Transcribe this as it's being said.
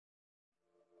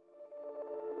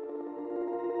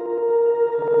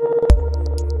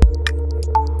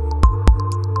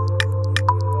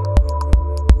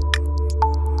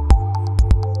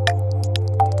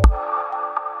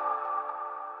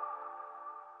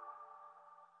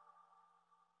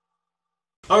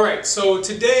Alright, so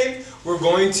today we're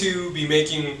going to be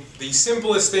making the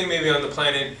simplest thing maybe on the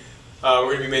planet. We're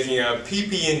going to be making a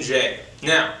PB&J.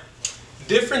 Now, the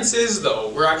difference is though,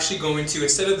 we're actually going to,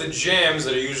 instead of the jams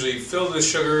that are usually filled with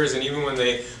sugars, and even when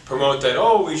they promote that,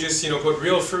 oh, we just put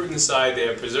real fruit inside, they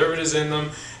have preservatives in them,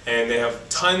 and they have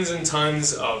tons and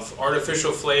tons of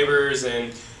artificial flavors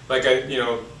and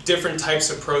different types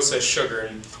of processed sugar,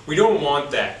 and we don't want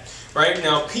that. Right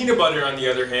now, peanut butter, on the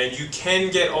other hand, you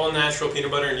can get all natural peanut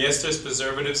butter, and yes, there's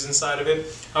preservatives inside of it.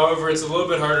 However, it's a little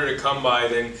bit harder to come by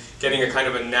than getting a kind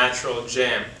of a natural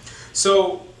jam.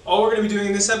 So all we're going to be doing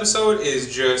in this episode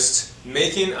is just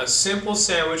making a simple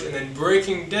sandwich and then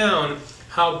breaking down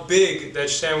how big that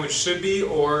sandwich should be,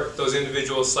 or those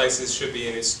individual slices should be,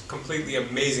 and it's completely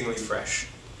amazingly fresh.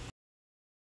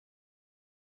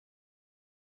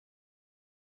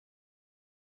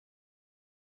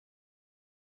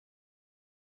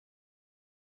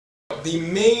 The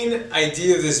main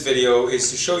idea of this video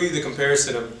is to show you the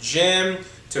comparison of jam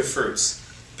to fruits.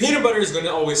 Peanut butter is going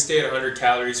to always stay at 100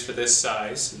 calories for this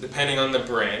size, depending on the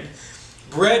brand.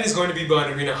 Bread is going to be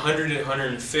between 100 and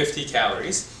 150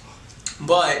 calories.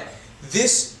 But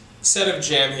this set of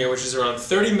jam here, which is around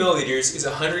 30 milliliters, is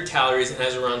 100 calories and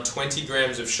has around 20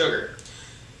 grams of sugar.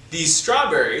 These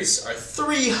strawberries are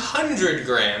 300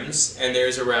 grams and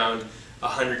there's around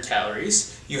 100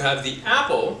 calories. You have the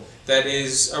apple, that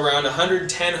is around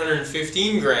 110,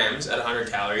 115 grams at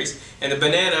 100 calories, and the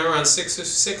banana around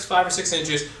 5 or 6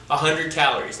 inches, 100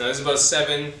 calories. Now this is about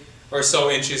 7 or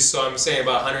so inches, so I'm saying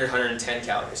about 100, 110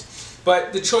 calories.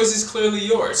 But the choice is clearly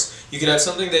yours. You could have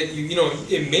something that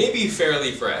it may be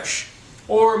fairly fresh,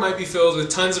 or it might be filled with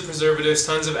tons of preservatives,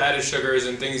 tons of added sugars,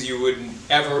 and things you would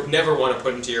never want to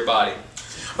put into your body.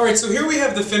 Alright, so here we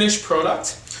have the finished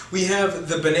product. We have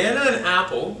the banana and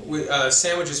apple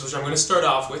sandwiches, which I'm going to start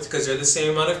off with because they're the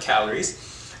same amount of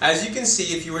calories. As you can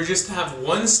see, if you were just to have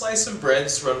one slice of bread,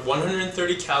 it's around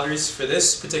 130 calories for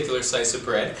this particular slice of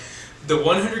bread, the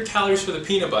 100 calories for the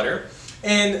peanut butter,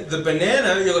 and the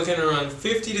banana, you're looking at around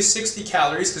 50 to 60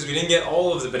 calories because we didn't get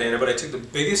all of the banana, but I took the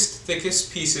biggest,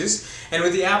 thickest pieces, and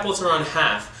with the apple it's around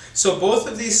half. So both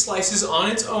of these slices on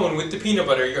its own with the peanut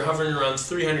butter, you're hovering around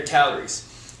 300 calories.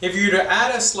 If you were to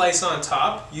add a slice on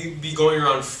top, you'd be going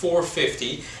around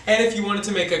 450, and if you wanted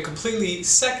to make a completely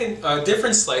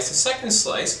different slice, a second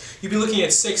slice, you'd be looking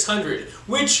at 600,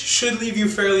 which should leave you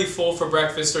fairly full for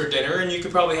breakfast or dinner, and you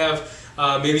could probably have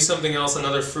maybe something else,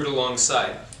 another fruit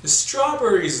alongside. The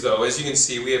strawberries though, as you can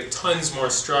see, we have tons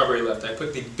more strawberry left. I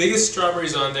put the biggest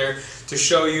strawberries on there to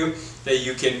show you that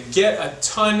you can get a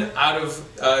ton out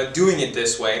of doing it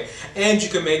this way, and you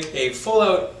can make a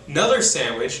full-out another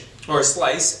sandwich, or a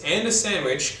slice and a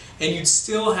sandwich, and you'd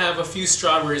still have a few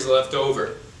strawberries left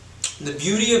over. The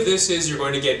beauty of this is you're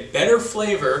going to get better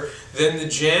flavor than the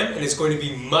jam, and it's going to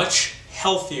be much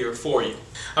healthier for you.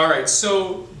 Alright,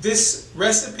 so this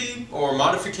recipe or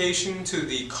modification to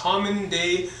the common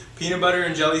day peanut butter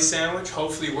and jelly sandwich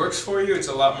hopefully works for you. It's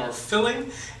a lot more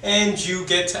filling, and you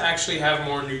get to actually have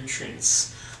more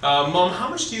nutrients. Mom, how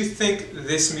much do you think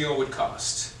this meal would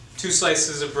cost? 2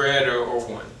 slices of bread or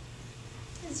one?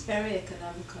 It's very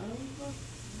economical,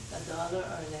 $1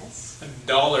 or less.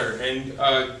 $1,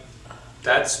 and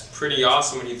that's pretty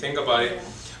awesome when you think about it.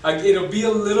 Yeah. It'll be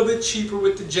a little bit cheaper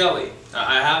with the jelly.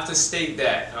 I have to state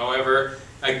that. However,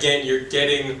 again, you're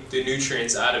getting the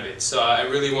nutrients out of it. So I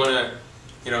really want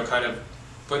to, kind of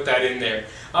put that in there.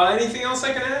 Anything else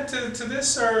I can add to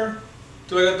this, or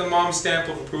do I got the mom stamp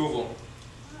of approval?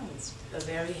 Oh, it's a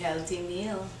very healthy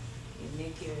meal. You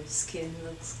make your skin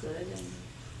looks good and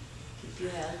keep you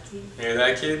healthy. Hear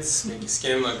that, kids? Make your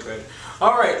skin look good.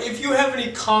 Alright, if you have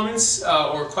any comments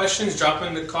or questions, drop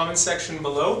them in the comment section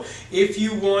below. If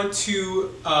you want to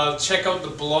check out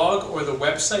the blog or the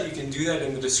website, you can do that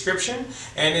in the description,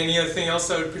 and anything else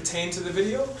that would pertain to the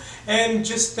video. And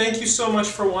just thank you so much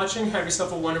for watching. Have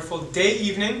yourself a wonderful day,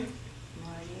 evening.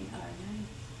 Morning or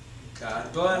night.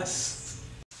 God bless.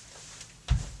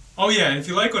 Oh yeah, and if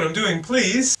you like what I'm doing,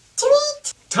 please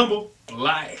Tweet! tumble,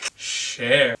 like,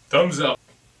 share, thumbs up,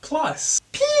 plus,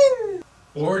 pin,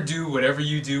 or do whatever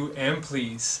you do, and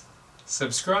please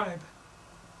subscribe.